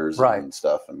counselors and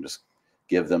stuff, and just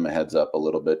give them a heads up a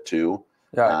little bit too.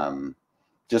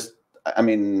 Just, I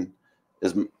mean,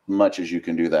 as much as you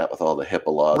can do that with all the HIPAA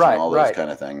laws and all those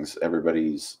kind of things,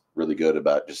 everybody's really good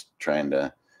about just trying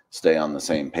to stay on the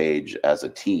same page as a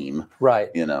team,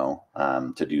 you know,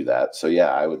 to do that. So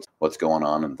yeah, what's going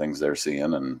on and things they're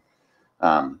seeing. And,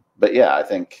 but yeah, I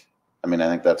think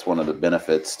that's one of the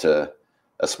benefits to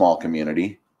a small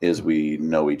community is we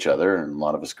know each other, and a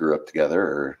lot of us grew up together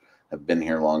or have been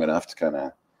here long enough to kind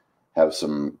of have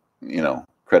some, you know,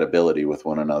 credibility with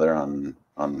one another on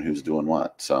who's doing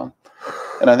what. So,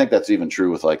 and I think that's even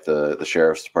true with like the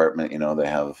sheriff's department. You know, they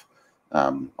have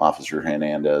Officer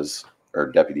Hernandez or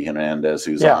Deputy Hernandez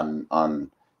who's on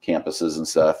campuses and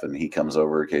stuff, and he comes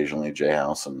over occasionally at J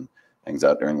House and hangs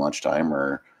out during lunchtime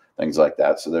or things like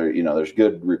that. So there, you know, there's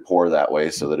good rapport that way,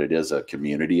 so that it is a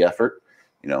community effort.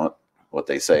 You know what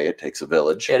they say, it takes a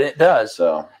village. And it does.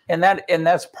 So, and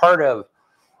that's part of,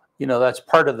 you know, that's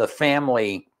part of the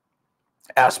family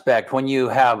aspect when you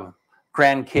have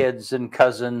grandkids and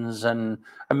cousins. And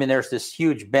I mean, there's this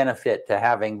huge benefit to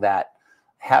having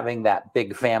that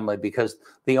big family, because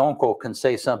the uncle can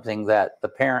say something that the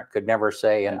parent could never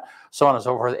say, and so on and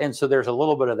so forth. And so there's a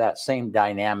little bit of that same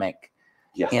dynamic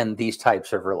in these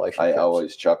types of relationships. I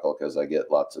always chuckle because I get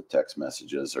lots of text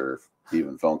messages or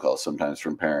even phone calls sometimes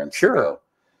from parents. Sure.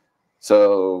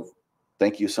 So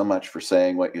thank you so much for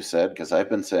saying what you said, because I've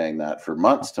been saying that for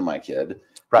months to my kid.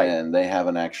 Right. And they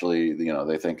haven't actually, you know,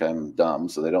 they think I'm dumb,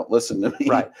 so they don't listen to me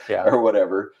or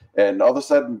whatever. And all of a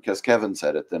sudden, because Kevin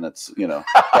said it, then it's, you know,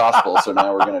 gospel. So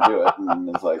now we're going to do it. And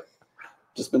it's like,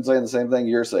 just been saying the same thing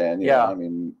you're saying. You know? I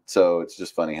mean, so it's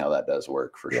just funny how that does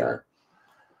work for sure.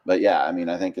 But yeah, I mean,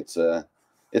 I think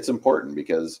it's important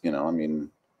because, you know, I mean,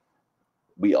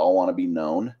 we all want to be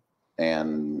known.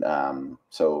 And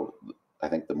so I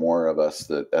think the more of us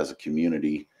that as a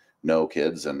community know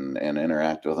kids and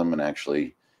interact with them and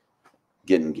actually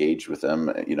get engaged with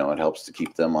them, you know, it helps to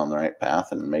keep them on the right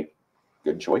path and make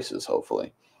good choices,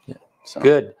 hopefully. Yeah. So.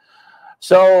 Good.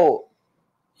 So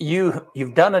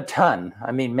you've done a ton.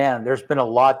 I mean, man, there's been a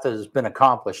lot that has been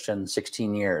accomplished in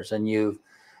 16 years, and you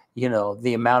know,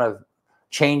 the amount of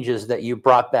changes that you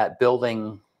brought that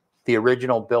building, the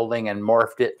original building, and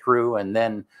morphed it through, and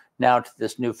then now to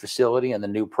this new facility and the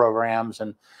new programs.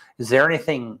 And is there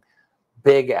anything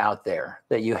big out there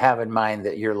that you have in mind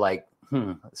that you're like,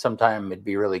 sometime it'd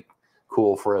be really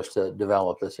cool for us to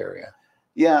develop this area?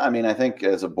 Yeah, I mean, I think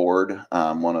as a board,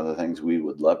 one of the things we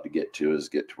would love to get to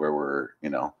where we're, you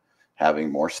know, having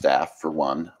more staff for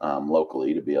one,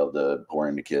 locally, to be able to pour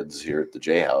into kids here at the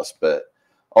J House. But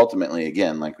ultimately,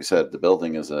 again, like we said, the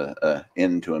building is a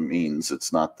end to a means.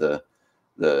 It's not the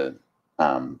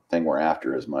thing we're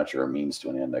after as much, or a means to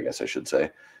an end, I guess I should say.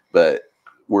 But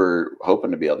we're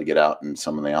hoping to be able to get out in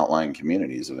some of the outlying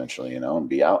communities eventually, you know, and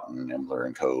be out in Embler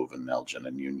and Cove and Elgin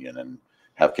and Union, and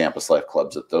have campus life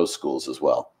clubs at those schools as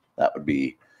well. That would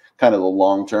be kind of the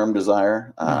long-term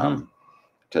desire,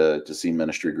 to see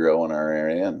ministry grow in our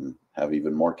area and have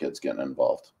even more kids getting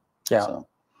involved. Yeah. So.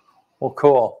 Well,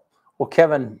 cool. Well,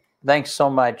 Kevin, thanks so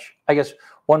much. I guess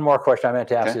one more question I meant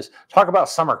to ask is talk about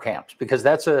summer camps, because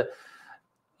that's a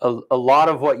lot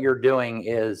of what you're doing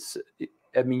is,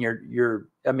 I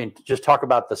mean, just talk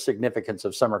about the significance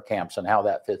of summer camps and how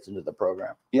that fits into the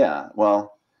program. Yeah.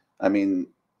 Well, I mean,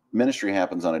 ministry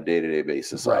happens on a day-to-day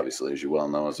basis, obviously, as you well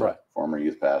know, as a former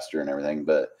youth pastor and everything,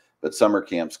 but summer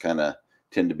camps kind of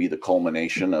tend to be the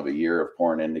culmination of a year of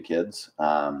pouring into kids.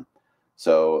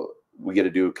 So we get to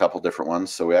do a couple different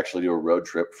ones. So we actually do a road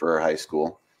trip for our high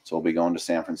school. So we'll be going to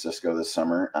San Francisco this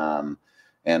summer.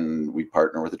 And we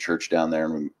partner with a church down there,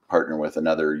 and we partner with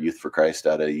another Youth for Christ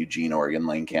out of Eugene, Oregon,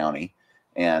 Lane County.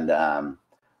 And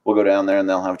we'll go down there, and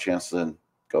they'll have a chance to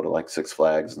go to like Six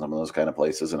Flags and some of those kind of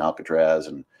places, and Alcatraz,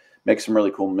 and make some really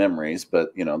cool memories.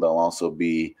 But, you know, they'll also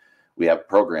be, we have a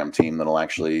program team that'll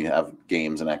actually have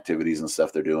games and activities and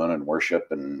stuff they're doing, and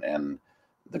worship, and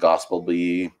the gospel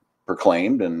be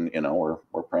proclaimed. And, you know,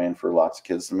 we're praying for lots of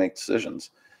kids to make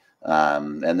decisions.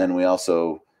 And then we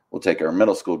also will take our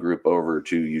middle school group over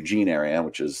to Eugene area,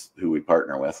 which is who we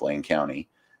partner with, Lane County.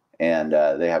 And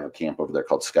they have a camp over there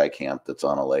called Sky Camp that's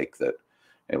on a lake that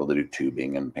able to do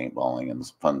tubing and paintballing and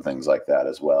fun things like that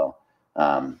as well.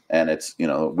 And it's, you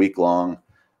know, a week long.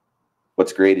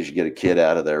 What's great is you get a kid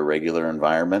out of their regular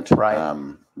environment,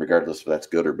 regardless if that's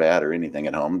good or bad or anything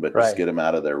at home, but just get them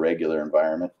out of their regular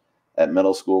environment. At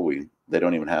middle school, they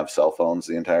don't even have cell phones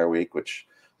the entire week, which,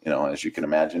 you know, as you can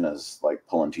imagine, is like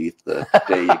pulling teeth the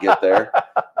day you get there.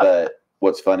 But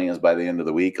what's funny is by the end of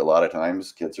the week, a lot of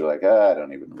times kids are like, I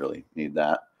don't even really need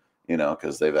that, you know,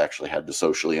 because they've actually had to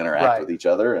socially interact with each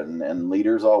other and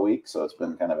leaders all week. So it's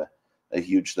been kind of a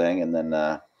huge thing. And then,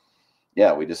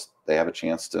 they have a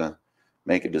chance to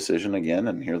make a decision again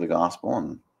and hear the gospel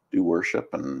and do worship,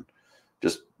 and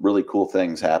just really cool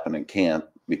things happen in camp,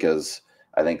 because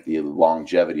I think the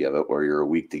longevity of it, where you're a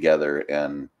week together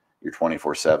and you're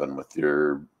 24/7 with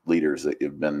your leaders that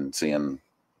you've been seeing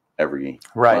every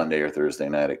Monday or Thursday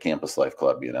night at Campus Life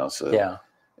Club, you know, so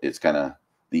it's kind of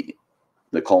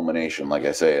the culmination, like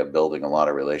I say, of building a lot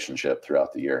of relationship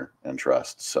throughout the year and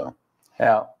trust. So,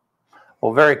 yeah,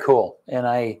 well, very cool. And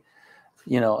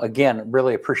again,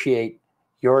 really appreciate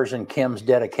yours and Kim's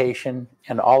dedication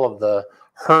and all of the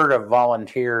herd of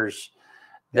volunteers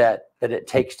that it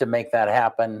takes to make that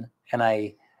happen. And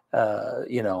I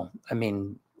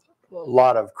mean, a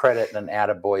lot of credit and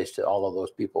attaboys to all of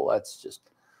those people. That's just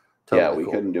totally we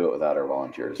cool. couldn't do it without our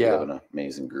volunteers. Yeah. We have an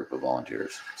amazing group of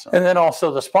volunteers. So. And then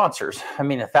also the sponsors. I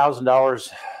mean,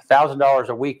 $1,000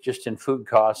 a week just in food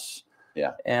costs.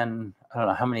 Yeah. And I don't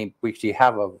know, how many weeks do you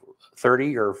have of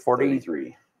 30 or 40?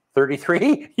 33.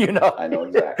 33, I know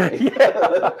exactly.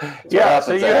 Yeah.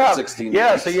 So you have 16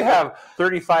 so you have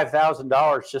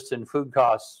 $35,000 just in food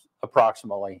costs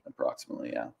approximately.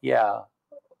 Yeah. Yeah.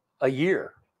 A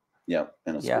year. Yeah,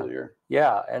 in a school year.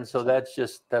 Yeah, and so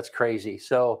that's crazy.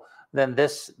 So then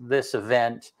this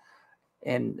event,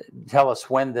 and tell us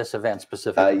when this event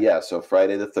specifically. So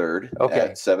Friday the 3rd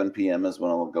at 7 p.m. is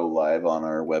when it'll go live on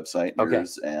our website.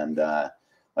 And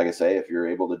like I say, if you're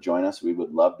able to join us, we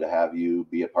would love to have you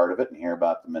be a part of it and hear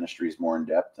about the ministries more in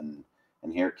depth and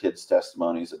hear kids'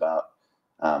 testimonies about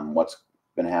what's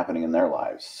been happening in their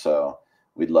lives. So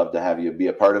we'd love to have you be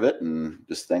a part of it, and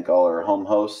just thank all our home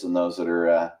hosts and those that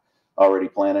are already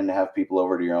planning to have people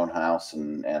over to your own house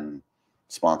and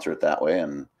sponsor it that way.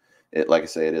 And it, like I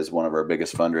say, it is one of our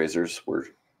biggest fundraisers. We're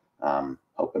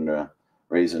hoping to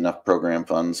raise enough program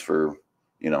funds for,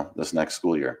 this next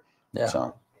school year. Yeah.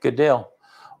 So good deal.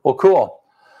 Well, cool.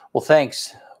 Well,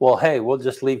 thanks. Well, hey, we'll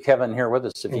just leave Kevin here with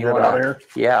us if you want out here.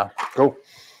 Yeah. Go.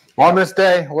 On this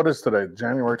day, what is today?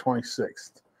 January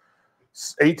 26th.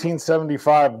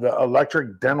 1875, the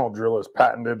electric dental drill is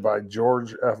patented by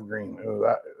George F. Green.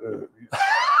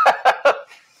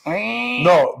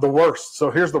 No, the worst.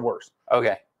 So here's the worst.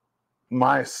 Okay.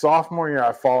 My sophomore year,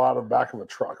 I fall out of the back of a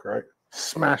truck, right?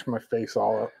 Smash my face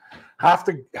all up. Have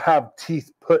to have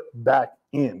teeth put back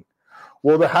in.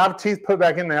 Well, to have teeth put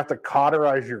back in, they have to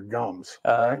cauterize your gums.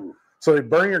 Right? So they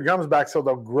burn your gums back so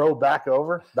they'll grow back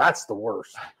over. That's the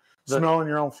worst. Smelling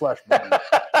your own flesh.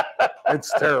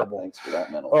 It's terrible. Thanks for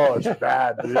that mental. Oh, it's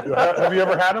bad. Dude. Have you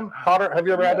ever had them? Have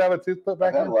you ever had to have a tooth put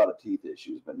back I've in? had a lot of teeth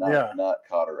issues, but not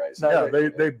cauterizing. Yeah,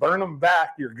 they burn them back,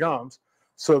 your gums,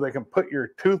 so they can put your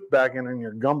tooth back in and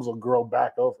your gums will grow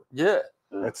back over. Yeah.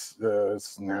 It's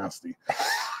nasty.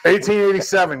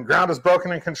 1887, ground is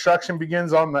broken and construction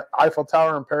begins on the Eiffel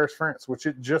Tower in Paris, France, which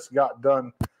it just got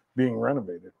done being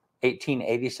renovated.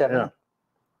 1887? Yeah.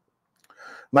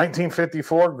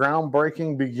 1954,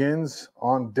 groundbreaking begins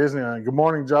on Disneyland. Good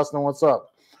morning, Justin. What's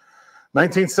up?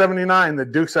 1979, the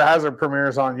Dukes of Hazzard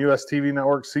premieres on US TV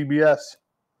network CBS.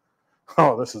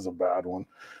 Oh, this is a bad one.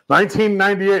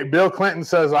 1998, Bill Clinton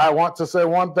says, "I want to say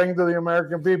one thing to the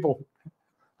American people.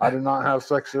 I did not have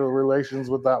sexual relations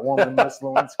with that woman, Miss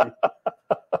Lewinsky."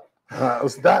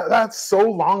 That's so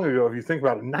long ago if you think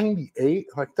about it. 98?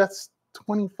 Like, that's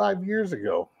 25 years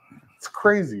ago. It's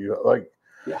crazy. Like,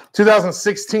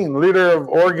 2016, leader of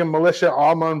Oregon militia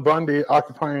Almon Bundy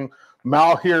occupying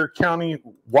Malheur County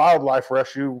Wildlife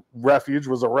Refuge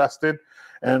was arrested,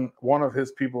 and one of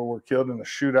his people were killed in a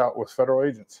shootout with federal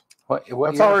agents. What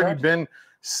That's already been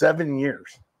 7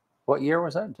 years. What year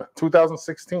was that?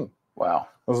 2016. Wow.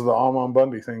 This is the Almon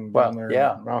Bundy thing down there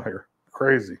in Malheur.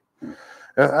 Crazy.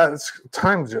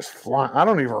 Time just flying. I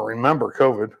don't even remember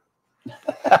COVID.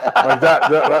 Like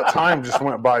that time just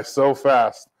went by so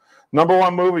fast. Number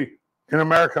one movie in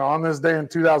America on this day in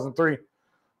 2003,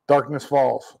 Darkness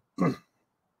Falls.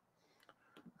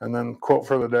 And then quote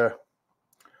for the day.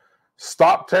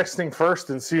 Stop texting first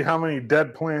and see how many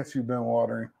dead plants you've been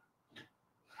watering.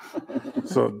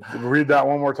 So read that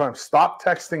one more time. Stop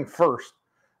texting first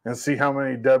and see how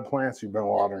many dead plants you've been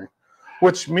watering.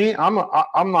 Which I'm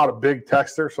not a big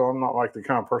texter, so I'm not like the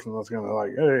kind of person that's going to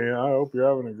like, hey, I hope you're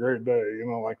having a great day.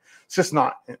 Like, it's just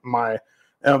not my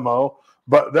MO.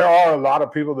 But there are a lot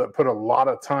of people that put a lot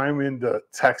of time into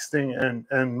texting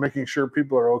and making sure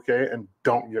people are okay and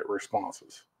don't get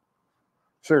responses.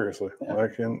 Seriously. Yeah.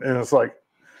 Like, and it's like,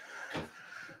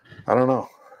 I don't know.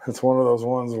 It's one of those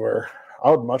ones where I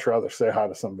would much rather say hi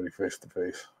to somebody face to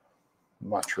face.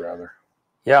 Much rather.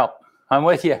 Yeah, I'm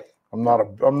with you. I'm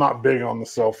not big on the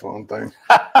cell phone thing.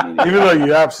 Even though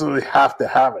you absolutely have to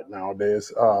have it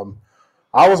nowadays.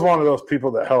 I was one of those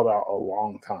people that held out a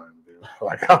long time.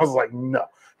 Like, I was like, no,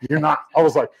 you're not. I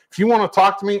was like, if you want to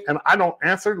talk to me and I don't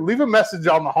answer, leave a message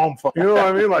on the home phone. You know what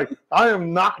I mean? Like, I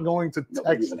am not going to text.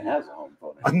 Nobody even has a home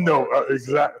phone No,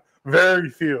 exactly. Very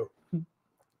few.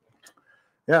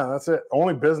 Yeah, that's it.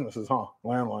 Only businesses, huh?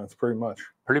 Landlines, pretty much.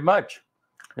 Pretty much.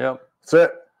 Yep. That's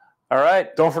it. All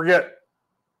right. Don't forget,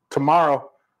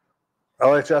 tomorrow,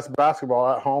 LHS basketball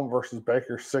at home versus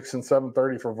Baker, 6 and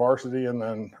 7:30 for varsity, and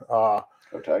then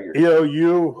Go Tigers.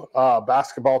 EOU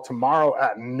basketball tomorrow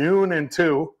at noon and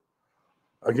 2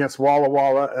 against Walla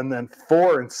Walla, and then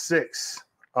 4 and 6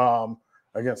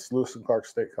 against Lewis and Clark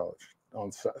State College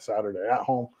on Saturday at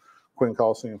home, Quinn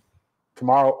Coliseum.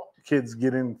 Tomorrow, kids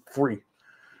get in free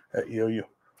at EOU.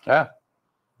 Yeah,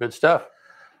 good stuff.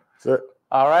 That's it.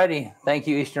 All righty. Thank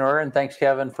you, Eastern Order, and thanks,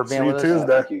 Kevin, for being See you with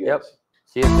Tuesday. us. Thank you guys. Yep.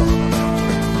 See you then.